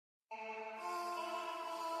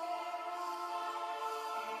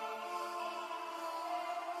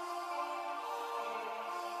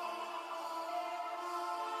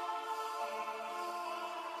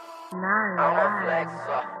I'm a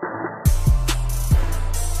flexer.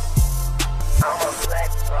 I'm a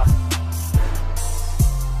flexer.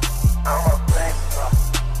 I'm a flexer.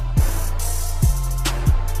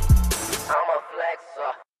 I'm a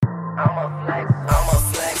flexer. I'm a flexer. I'm a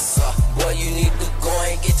flexer. Boy, you need to go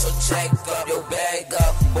and get your check up, your bag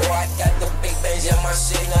up. Boy, I got the big bands, yeah, my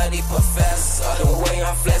shit nutty professor. The way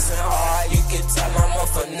I'm flexing hard, you can tell I'm a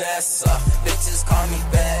finesse. Bitches call me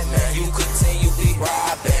Batman, you continue be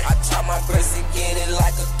robbing. I try my best to get it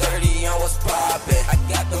like a 30, I was popping. I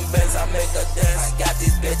got them bands, I make her dance. I got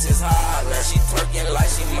these bitches hollering. She twerking like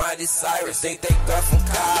she Miley Cyrus. Think they girl from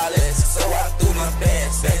college, so I threw these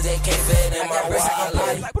bands. Bands they can't fit in my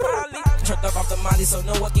wallet. Turned up off the molly, so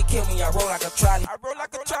no one can kill me. I roll like a trolley.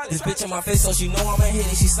 This bitch in my face, so she know I'ma hit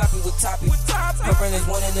it. She sloppy with toppy. Her brain is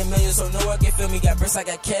 1 in a million, so no one can feel me. Got breasts, I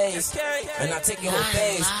got K's, and I take your whole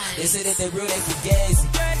face. They say that they real, they fugazi.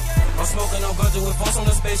 I'm smoking on ganja with phones on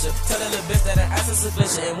the spaceship. Tell the little bitch that her ass is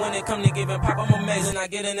sufficient. And when it come to giving pop, I'm amazing. I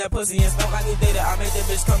get in that pussy and smoke like a data. I made that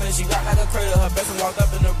bitch come and she rock like a cradle. Her best friend walked up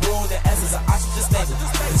in the room, the ass is an ostrich stable.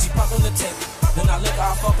 And she popped on the table. Then I lick her,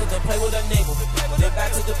 I fuck her, then play with her neighbor. Then back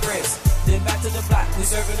to the bricks, then back to the block. We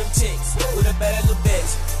serving them chicks with a bad little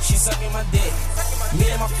bitch. She sucking my dick. Me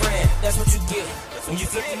and my friend, that's what you get when you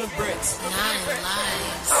flipping the bricks.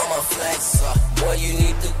 I'm a flexer. Boy, you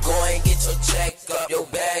need to go and get your check up, your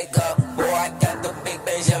bag up. Boy, I got the big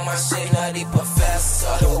bands, yeah, my shit nutty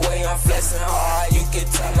professor. The way I'm flexing hard, you can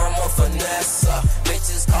tell I'm a finesse.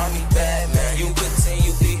 Bitches call me Batman, you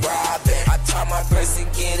continue be robbing. I try my best to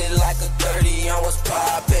get it like a 30, I was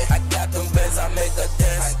popping. I got them bands, I make her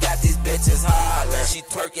dance. I got these bitches hollering. She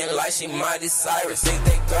twerking like she Miley Cyrus. Think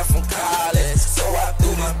they girl from college, so I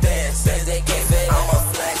threw these bands. Bands they can't fit. I'm a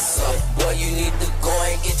flexer. Boy, you need to go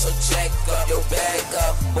and get your check up, your bag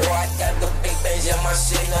up. Boy, I got the big bands, yeah, my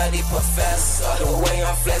shit nutty professor. The way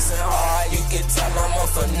I'm flexing hard, you can tell I'm a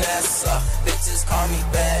finesse. Bitches call me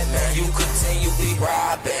Batman, you continue be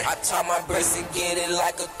robbing. I try my best to get it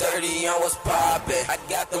like a 30, I was popping. I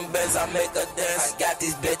got them bands, I make her dance. I got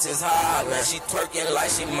these bitches hollering. She twerking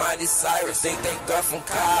like she Miley Cyrus. Think they girl from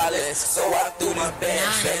college, so I threw these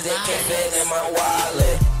bands. Bands they can't fit in my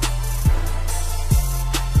wallet.